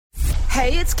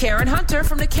Hey, it's Karen Hunter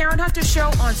from The Karen Hunter Show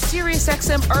on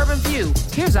SiriusXM Urban View.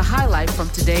 Here's a highlight from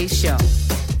today's show.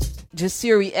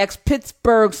 Jasiri X,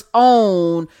 Pittsburgh's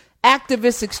own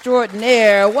activist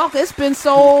extraordinaire. Welcome. It's been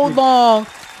so long.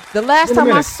 The last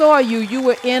time I saw you, you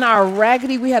were in our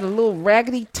we had a little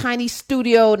raggedy, tiny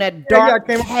studio in that dark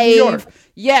cave.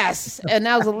 Yes, and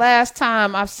that was the last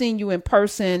time I've seen you in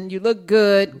person. You look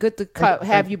good. Good to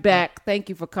have you back. Thank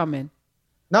you for coming.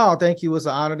 No, thank you. It was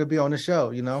an honor to be on the show,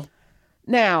 you know.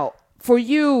 Now, for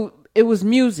you, it was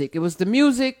music. It was the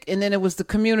music, and then it was the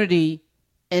community.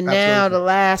 And now the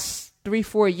last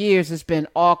 3-4 years, it's been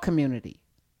all community,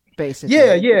 basically.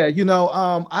 Yeah. You know,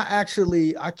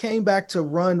 I came back to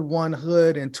run One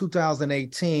Hood in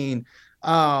 2018. You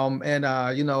know,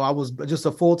 I was just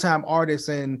a full-time artist,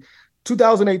 and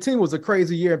 2018 was a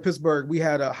crazy year in Pittsburgh. We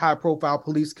had a high-profile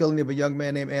police killing of a young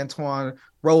man named Antoine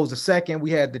Rose II. We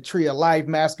had the Tree of Life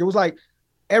massacre. It was like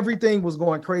everything was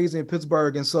going crazy in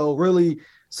Pittsburgh. And so really,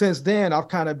 since then, I've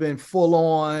kind of been full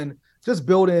on just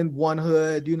building One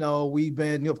Hood. You know, we've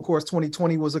been, of course,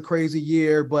 2020 was a crazy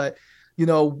year, but, you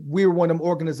know, we were one of them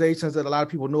organizations that a lot of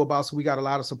people know about. So we got a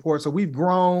lot of support. So we've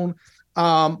grown.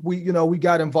 We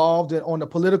got involved on the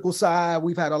political side.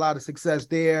 We've had a lot of success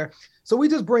there. So we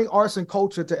just bring arts and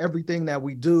culture to everything that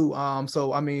we do.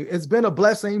 So, I mean, it's been a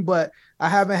blessing, but I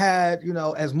haven't had, you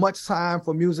know, as much time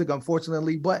for music,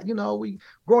 unfortunately. But, you know, we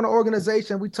growing an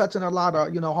organization. We touching a lot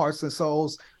of, you know, hearts and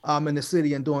souls in the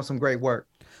city and doing some great work.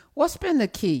 What's been the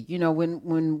key? You know,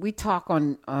 when we talk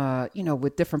on, you know,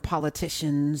 with different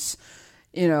politicians,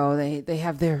 you know, they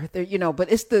have their, you know,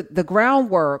 but it's the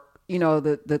groundwork, you know,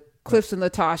 the Clifton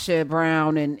Latasha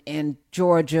Brown and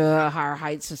Georgia, Higher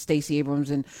Heights and Stacey Abrams.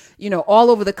 And, you know,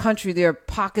 all over the country, there are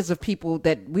pockets of people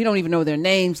that we don't even know their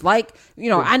names. Like, you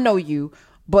know, I know you,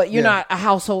 but you're not a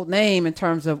household name in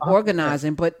terms of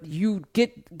organizing, but you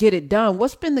get it done.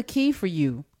 What's been the key for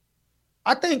you?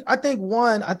 I think,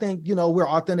 you know, we're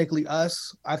authentically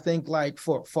us. I think like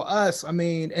for us, I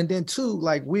mean, and then two,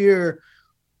 like we're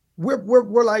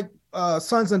like,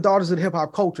 sons and daughters of the hip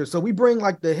hop culture. So we bring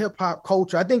like the hip hop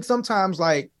culture. I think sometimes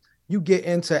like you get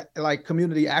into like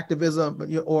community activism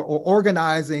or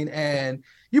organizing, and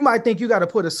you might think you got to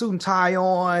put a suit and tie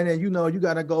on, and, you know, you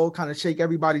got to go kind of shake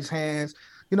everybody's hands.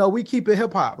 You know, we keep it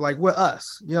hip hop, like we're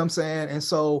us, you know what I'm saying? And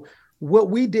so what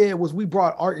we did was we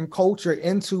brought art and culture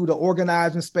into the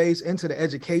organizing space, into the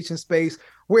education space.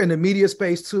 We're in the media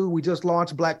space too. We just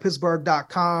launched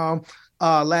blackpittsburgh.com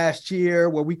last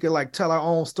year, where we could like tell our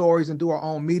own stories and do our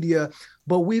own media,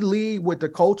 but we lead with the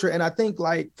culture. And I think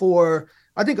like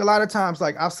I think a lot of times,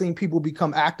 like I've seen people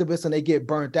become activists and they get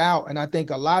burnt out. And I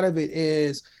think a lot of it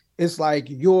is, it's like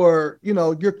you're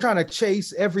trying to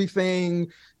chase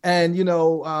everything and, you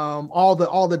know,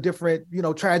 all the different, you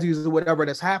know, tragedies or whatever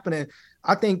that's happening.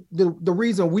 I think the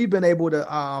reason we've been able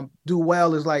to do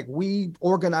well is like we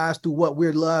organize through what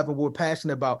we love and we're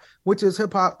passionate about, which is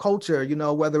hip hop culture, you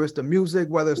know, whether it's the music,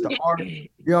 whether it's the art, you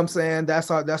know what I'm saying? That's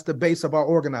the base of our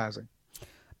organizing.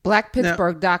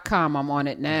 Blackpittsburgh.com. I'm on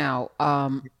it now.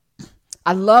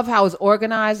 I love how it's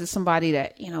organized as somebody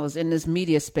that, you know, is in this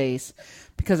media space,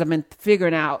 because I've been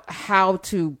figuring out how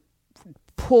to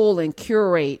pull and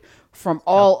curate from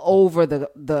all over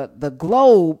the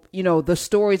globe, you know, the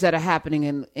stories that are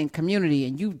happening in community.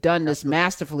 And you've done this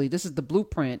masterfully. This is the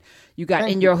blueprint. You got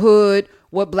In Your Hood,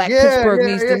 what Black Pittsburgh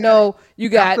needs to know. You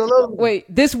got,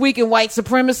 This Week in White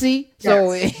Supremacy.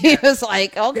 So it's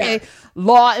like, okay,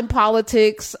 law and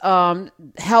politics,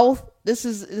 health. This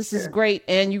is great.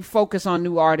 And you focus on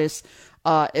new artists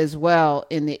as well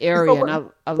in the area. So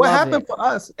and I what love happened it. for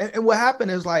us, and what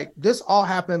happened is like, this all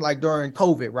happened like during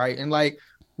COVID, right? And like,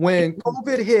 when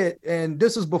COVID hit, and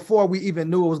this is before we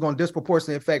even knew it was going to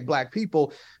disproportionately affect Black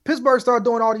people, Pittsburgh started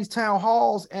doing all these town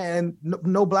halls, and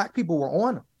no Black people were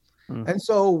on them. And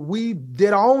so we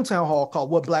did our own town hall called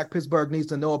What Black Pittsburgh Needs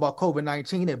to Know About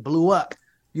COVID-19. It blew up,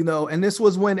 you know, and this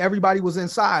was when everybody was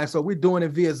inside. So we're doing it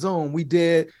via Zoom. We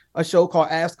did a show called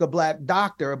Ask a Black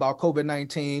Doctor about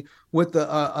COVID-19 with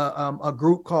a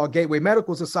group called Gateway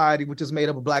Medical Society, which is made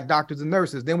up of Black doctors and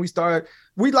nurses. Then we start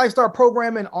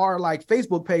programming our like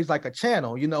Facebook page like a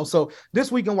channel, you know. So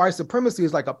This Week in White Supremacy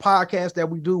is like a podcast that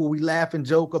we do where we laugh and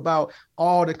joke about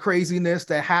all the craziness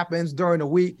that happens during the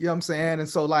week, you know what I'm saying? And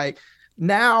so like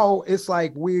now it's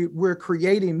like we're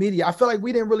creating media. I feel like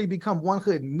we didn't really become One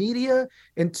Hood Media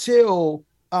until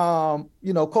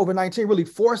COVID-19 really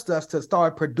forced us to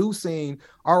start producing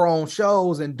our own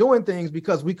shows and doing things,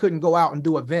 because we couldn't go out and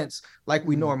do events like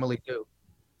we normally do.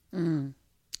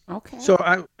 Okay. So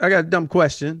I got a dumb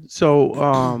question.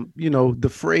 So, the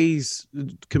phrase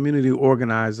community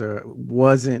organizer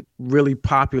wasn't really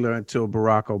popular until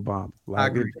Barack Obama. I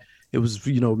agree. It was,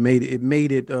 made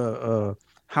it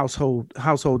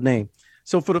household name.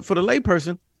 So for the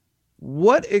layperson,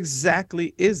 what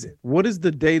exactly is it? What is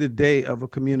the day-to-day of a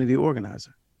community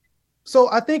organizer?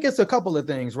 So I think it's a couple of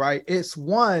things, right? It's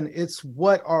what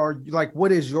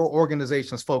is your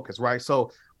organization's focus, right?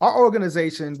 So our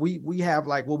organization, we have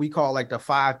like what we call like the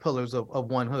 5 pillars of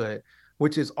One Hood,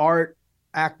 which is art,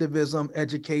 activism,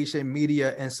 education,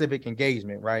 media, and civic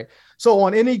engagement, right? So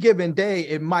on any given day,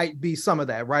 it might be some of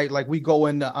that, right? Like we go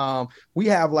into we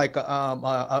have like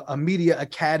a media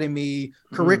academy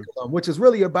curriculum, which is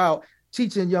really about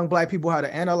teaching young Black people how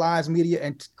to analyze media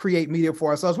and create media for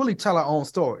ourselves, really tell our own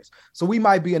stories. So we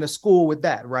might be in a school with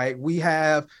that, right? We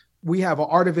have an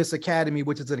Artivist Academy,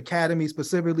 which is an academy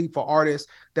specifically for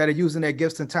artists that are using their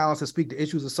gifts and talents to speak to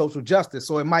issues of social justice.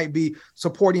 So it might be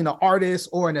supporting an artist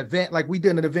or an event. Like we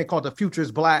did an event called The Future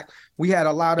is Black. We had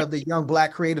a lot of the young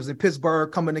Black creatives in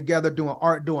Pittsburgh coming together, doing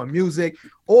art, doing music,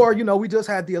 or, we just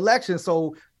had the election.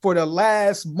 So for the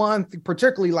last month,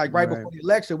 particularly like right before the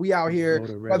election, we out here,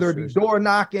 whether it be door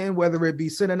knocking, whether it be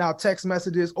sending out text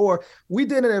messages, or we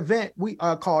did an event we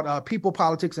called People,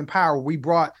 Politics, and Power. We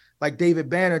brought like David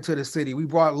Banner to the city. We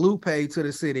brought Lupe to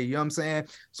the city. You know what I'm saying?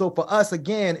 So for us,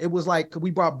 again, it was like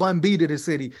we brought Bun B to the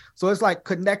city. So it's like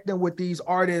connecting with these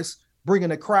artists,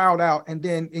 bringing a crowd out, and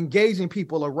then engaging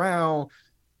people around.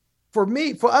 For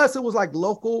us, it was like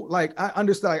local. Like I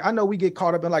understand. Like, I know we get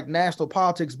caught up in like national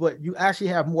politics, but you actually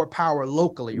have more power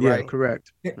locally, right?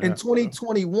 Correct. In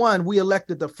 2021, we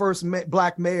elected the first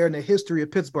Black mayor in the history of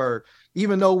Pittsburgh.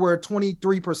 Even though we're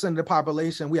 23% of the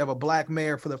population, we have a Black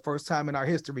mayor for the first time in our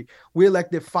history. We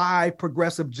elected 5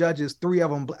 progressive judges, 3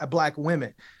 of them Black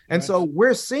women. And so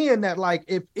we're seeing that, like,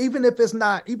 even if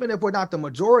we're not the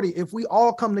majority, if we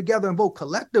all come together and vote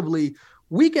collectively,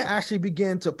 we can actually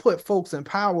begin to put folks in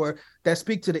power that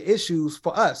speak to the issues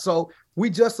for us. So we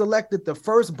just elected the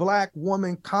first Black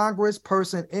woman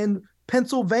congressperson in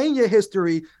Pennsylvania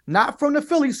history, not from the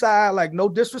Philly side, like no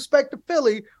disrespect to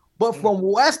Philly, but from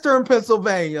Western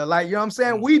Pennsylvania. Like, you know what I'm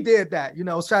saying? We did that,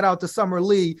 shout out to Summer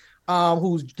Lee,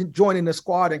 who's joining the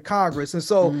squad in Congress. And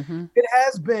so it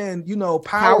has been,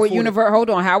 powerful.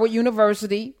 Howard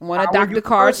University, one of Dr.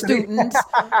 Carr's students.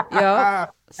 Yeah.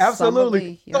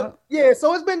 Absolutely.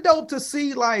 So it's been dope to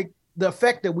see like the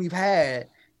effect that we've had.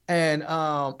 And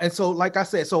so, like I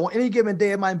said, so on any given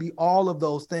day, it might be all of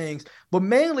those things, but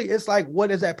mainly it's like,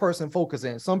 what is that person focused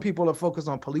in? Some people are focused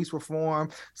on police reform.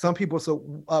 Some people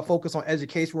focus on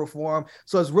education reform.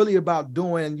 So it's really about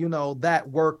doing, that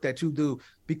work that you do,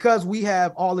 because we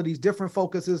have all of these different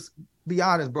focuses. Be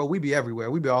honest, bro, we be everywhere.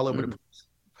 We be all over the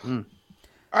place.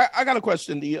 I got a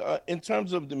question. In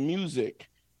terms of the music,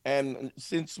 and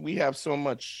since we have so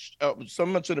much of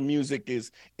the music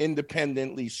is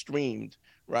independently streamed,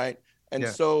 right? And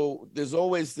so there's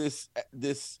always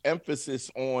this emphasis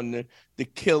on the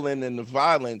killing and the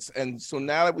violence. And so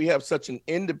now that we have such an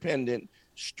independent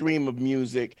stream of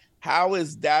music, how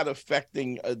is that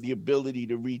affecting the ability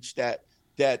to reach that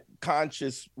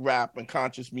conscious rap and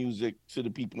conscious music to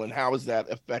the people? And how is that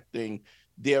affecting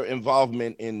their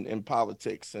involvement in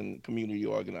politics and community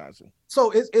organizing?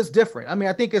 So it's different. I mean,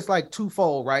 I think it's like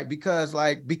twofold, right? Because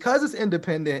it's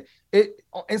independent, it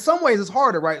in some ways it's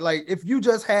harder, right? Like if you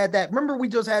just had that, remember we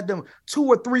just had them 2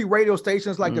 or 3 radio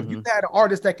stations. Like if you had an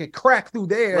artist that could crack through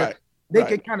there, they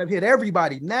could kind of hit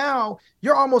everybody. Now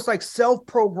you're almost like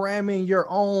self-programming your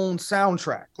own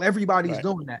soundtrack. Everybody's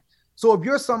doing that. So if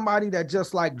you're somebody that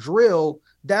just like drill,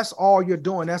 that's all you're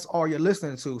doing. That's all you're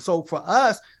listening to. So for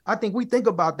us, I think we think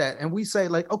about that and we say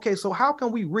like, okay, so how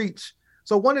can we reach?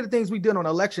 So one of the things we did on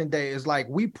election day is like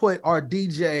we put our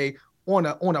DJ on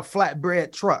a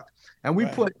flatbread truck, and we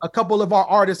put a couple of our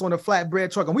artists on a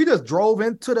flatbread truck, and we just drove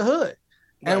into the hood.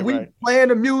 And we playing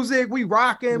the music, we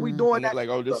rocking, we doing that. Like,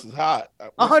 oh, this is hot.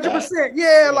 100%.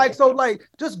 Yeah, like so, like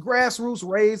just grassroots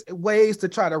ways to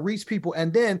try to reach people,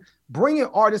 and then bringing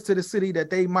artists to the city that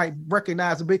they might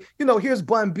recognize. Here's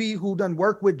Bun B, who done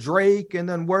work with Drake and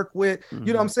done work with, you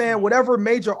know what I'm saying, whatever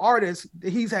major artist,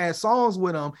 he's had songs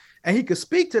with them, and he could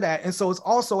speak to that. And so it's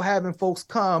also having folks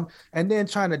come and then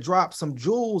trying to drop some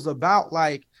jewels about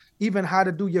like even how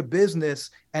to do your business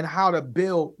and how to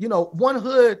build, One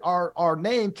Hood, our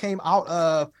name came out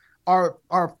of our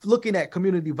looking at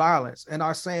community violence and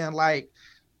are saying like,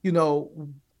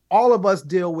 all of us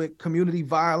deal with community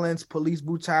violence, police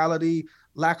brutality,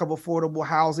 lack of affordable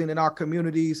housing in our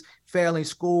communities, failing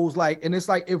schools. And it's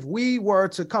like, if we were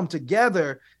to come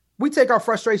together, we take our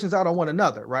frustrations out on one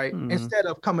another, right? Instead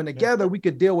of coming together, we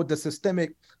could deal with the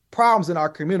systemic problems in our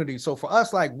community. So for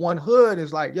us, like One Hood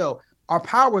is like, our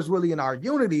power is really in our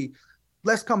unity.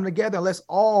 Let's come together and let's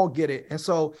all get it. And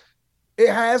so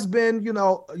it has been,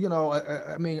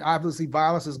 I mean, obviously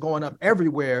violence is going up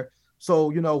everywhere.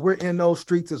 So, we're in those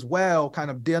streets as well,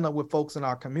 kind of dealing with folks in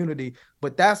our community.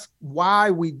 But that's why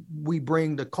we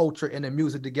bring the culture and the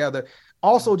music together.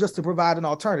 Also, just to provide an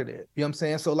alternative. You know what I'm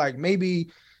saying? So like maybe,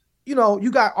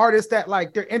 you got artists that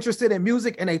like they're interested in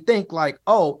music and they think like,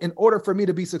 oh, in order for me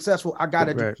to be successful, I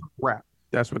gotta do rap.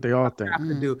 That's what they all think. Have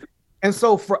to do. And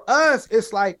so for us,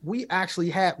 it's like we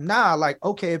actually have like,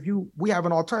 okay, we have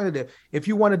an alternative. If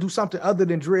you want to do something other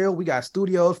than drill, we got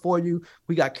studios for you.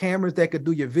 We got cameras that could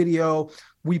do your video.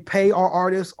 We pay our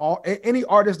artists, any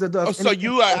artist that does. So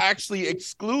you are actually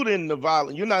excluding the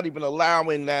violence. You're not even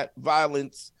allowing that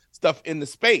violence stuff in the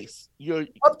space. You're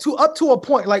up to a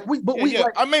point. Like I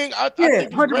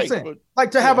think 100%. Like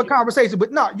to have a conversation,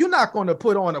 but no, you're not going to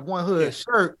put on a One Hood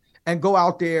shirt and go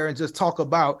out there and just talk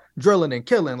about drilling and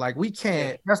killing. Like we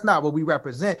can't, that's not what we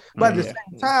represent. But at the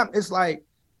same time, it's like,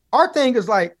 our thing is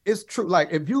like, it's true. Like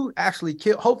if you actually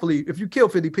hopefully if you kill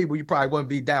 50 people, you probably wouldn't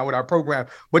be down with our program.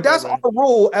 But that's our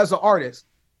rule as an artist.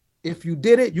 If you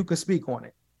did it, you can speak on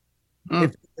it.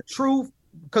 If the truth,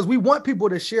 because we want people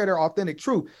to share their authentic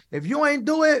truth. If you ain't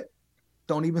do it,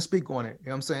 don't even speak on it. You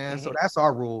know what I'm saying? So that's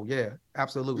our rule. Yeah,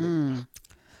 absolutely.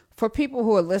 For people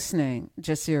who are listening,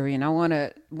 Jasiri, and I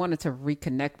wanted to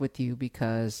reconnect with you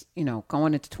because,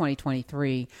 going into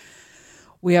 2023,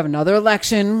 we have another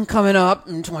election coming up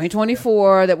in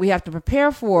 2024 that we have to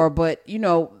prepare for. But,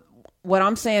 what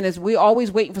I'm saying is we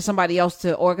always waiting for somebody else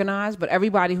to organize, but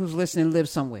everybody who's listening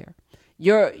lives somewhere.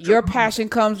 Your passion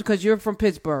comes because you're from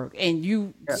Pittsburgh and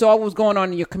you saw what was going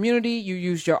on in your community. You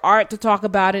used your art to talk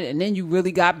about it, and then you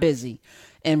really got busy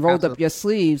and rolled up your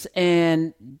sleeves.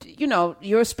 And,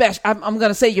 you're special. I'm going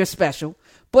to say you're special.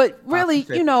 But really,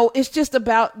 it's just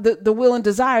about the will and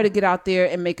desire to get out there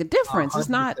and make a difference. It's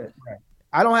not.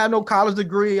 I don't have no college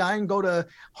degree. I ain't go to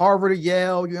Harvard or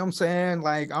Yale. You know what I'm saying?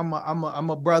 Like I'm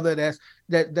a brother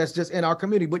that's just in our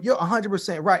community. But you're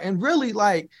 100% right. And really,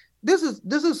 like this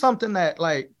is something that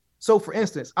like. So for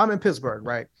instance, I'm in Pittsburgh,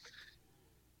 right?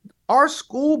 Our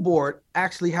school board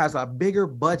actually has a bigger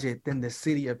budget than the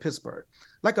city of Pittsburgh.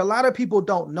 Like a lot of people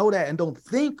don't know that and don't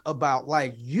think about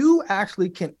like you actually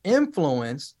can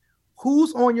influence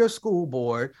who's on your school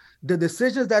board, the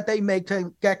decisions that they make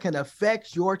that can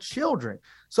affect your children.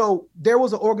 So there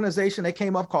was an organization that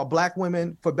came up called Black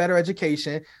Women for Better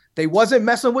Education. They wasn't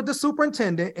messing with the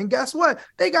superintendent. And guess what?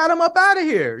 They got him up out of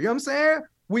here. You know what I'm saying?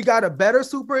 We got a better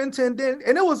superintendent.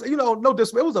 And it was, it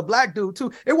was a Black dude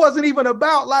too. It wasn't even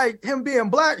about like him being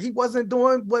Black. He wasn't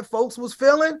doing what folks was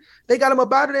feeling. They got him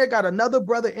up out of there, got another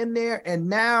brother in there. And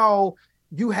now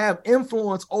you have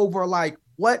influence over like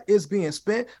what is being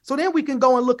spent. So then we can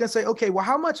go and look and say, okay, well,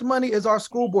 how much money is our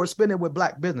school board spending with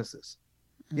Black businesses?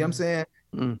 You know what I'm saying?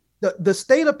 The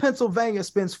state of Pennsylvania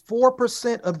spends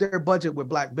 4% of their budget with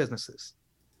Black businesses.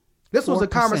 This was 4%. A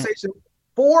conversation.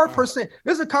 4%.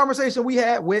 This is a conversation we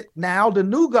had with now the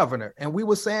new governor. And we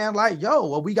were saying like, yo,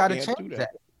 well, we got to change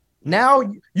that. Now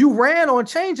you ran on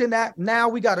changing that. Now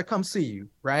we got to come see you,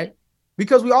 right?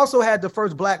 Because we also had the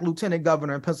first Black lieutenant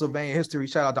governor in Pennsylvania history.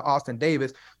 Shout out to Austin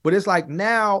Davis. But it's like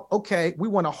now, okay, we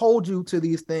want to hold you to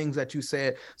these things that you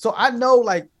said. So I know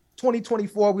like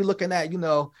 2024, we're looking at,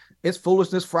 it's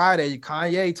Foolishness Friday.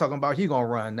 Kanye talking about he gonna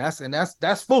run. That's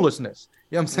foolishness.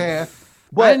 You know what I'm saying?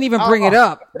 But I didn't even bring it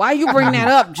up. Why you bring that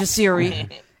up, Jasiri?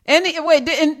 And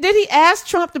did he ask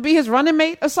Trump to be his running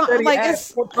mate or something? Like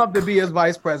it's Trump to be his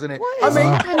vice president. You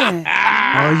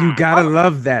gotta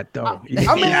love that though.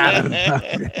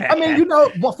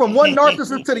 From one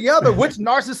narcissist to the other, which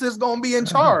narcissist is gonna be in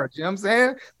charge? You know what I'm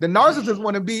saying? The narcissist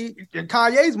want to be in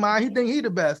Kanye's mind. He think he the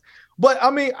best. But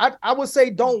I would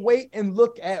say don't wait and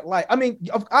look at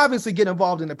obviously get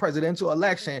involved in the presidential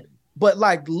election. But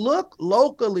like look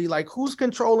locally, like who's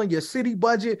controlling your city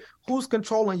budget, who's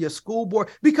controlling your school board,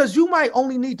 because you might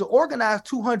only need to organize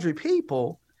 200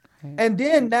 people. And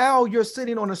then now you're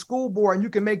sitting on a school board and you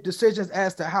can make decisions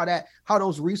as to how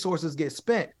those resources get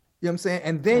spent. You know what I'm saying?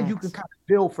 And then you can kind of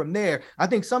build from there. I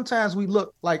think sometimes we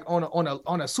look like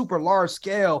on a super large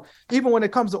scale, even when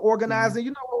it comes to organizing.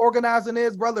 You know what organizing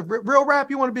is, brother? Real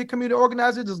rap, you want to be a community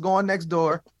organizer, just go on next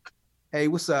door. Hey,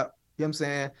 what's up? You know what I'm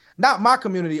saying? Not my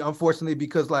community, unfortunately,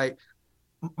 because like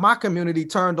my community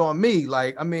turned on me.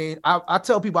 Like, I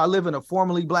tell people I live in a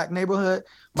formerly Black neighborhood.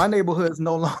 My neighborhood is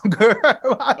no longer.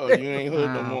 You ain't hood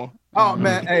no more. Oh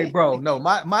man, hey bro, no,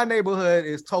 my neighborhood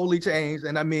is totally changed.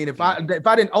 And if I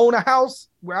didn't own a house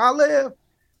where I live,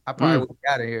 I probably would be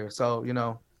out of here. So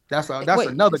that's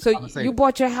another conversation. So you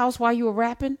bought your house while you were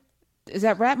rapping? Is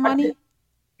that rap money?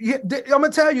 Yeah, I'm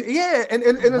gonna tell you, yeah, and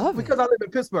it's because it. I live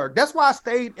in Pittsburgh. That's why I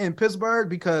stayed in Pittsburgh,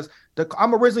 because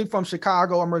I'm originally from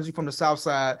Chicago. I'm originally from the South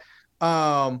Side,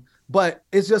 but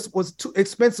it just was too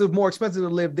expensive, more expensive to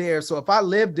live there. So if I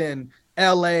lived in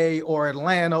LA or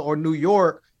Atlanta or New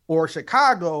York or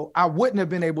Chicago, I wouldn't have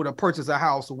been able to purchase a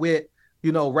house with,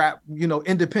 rap,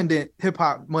 independent hip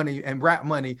hop money and rap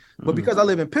money. But because I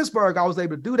live in Pittsburgh, I was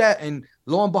able to do that, and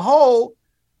lo and behold.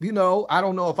 I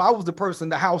don't know if I was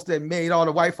the house that made all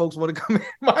the white folks want to come in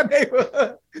my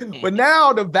neighborhood. But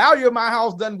now the value of my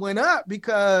house done went up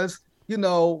because you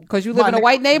live in a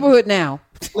white neighborhood now.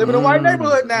 Live in a white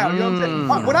neighborhood now. You know what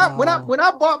I'm saying? When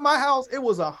I bought my house, it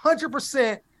was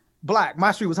 100% black.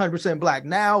 My street was 100% black.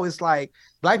 Now it's like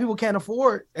black people can't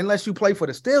afford unless you play for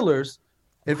the Steelers.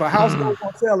 If a house goes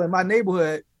on sale in my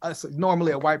neighborhood, it's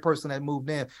normally a white person that moved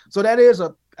in. So that is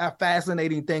a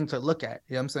fascinating thing to look at.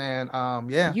 You know what I'm saying?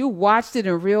 Yeah. You watched it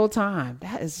in real time.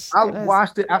 I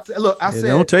watched it. I said,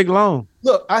 don't take long.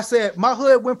 Look, I said, my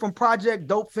hood went from Project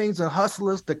Dope Fiends and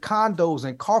Hustlers to condos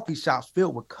and coffee shops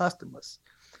filled with customers.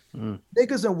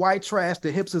 Niggas in white trash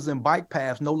to hipsters and bike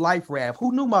paths, no life raft.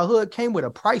 Who knew my hood came with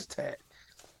a price tag?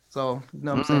 So, you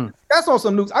know what I'm saying? That's on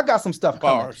some news. I got some stuff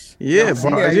bars. Yeah,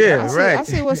 bars. Yeah, right. I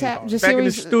see what's happening. Back in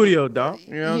the studio, dog.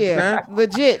 You know what I'm saying?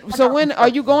 Legit. So when are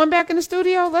you going back in the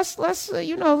studio? Let's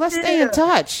stay in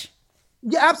touch.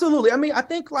 Yeah, absolutely. I mean, I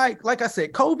think like I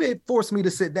said, COVID forced me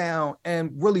to sit down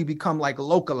and really become like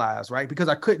localized, right? Because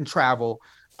I couldn't travel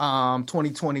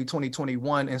 2020,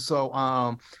 2021. And so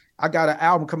I got an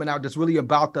album coming out that's really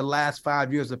about the last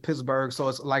 5 years of Pittsburgh. So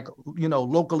it's like,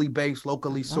 locally based,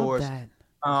 locally sourced.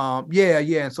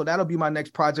 And so that'll be my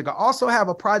next project. I also have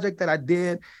a project that I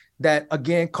did that,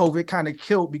 again, COVID kind of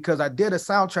killed, because I did a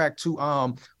soundtrack to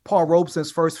Paul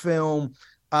Robeson's first film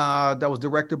that was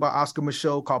directed by Oscar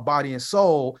Micheaux called Body and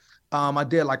Soul. I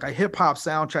did like a hip hop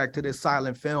soundtrack to this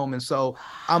silent film. And so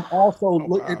I'm also,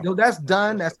 that's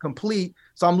done, that's complete.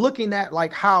 So I'm looking at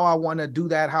like how I want to do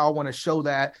that, how I want to show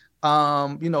that.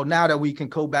 Now that we can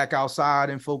go back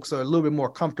outside and folks are a little bit more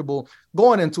comfortable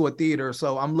going into a theater.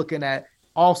 So I'm looking at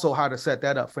also how to set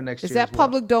that up for next year. Is that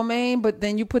public domain? But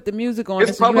then you put the music on.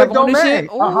 It's public domain.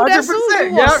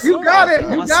 100%. Yeah, you got it.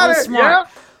 You got it. Smart.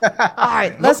 Yeah. All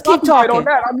right, let's keep talking. On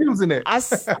that. I'm using it.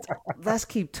 Let's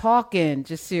keep talking,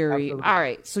 Jasiri. All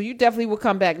right, so you definitely will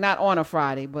come back, not on a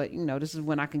Friday, but this is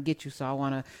when I can get you. So I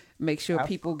want to make sure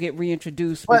people get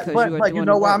reintroduced but you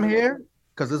know why I'm here?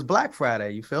 Because it's Black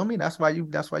Friday, you feel me? That's why you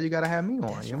gotta have me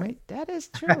on. You mean? That is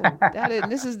true.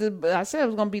 This is I said it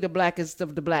was gonna be the blackest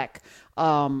of the Black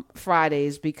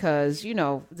Fridays, because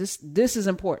this is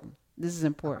important. This is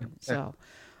important. So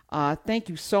thank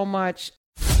you so much.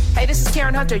 Hey, this is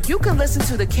Karen Hunter. You can listen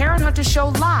to the Karen Hunter Show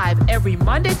live every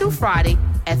Monday through Friday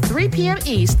at 3 p.m.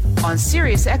 East on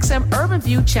SiriusXM Urban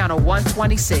View Channel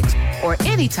 126, or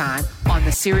anytime on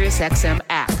the SiriusXM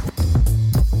app.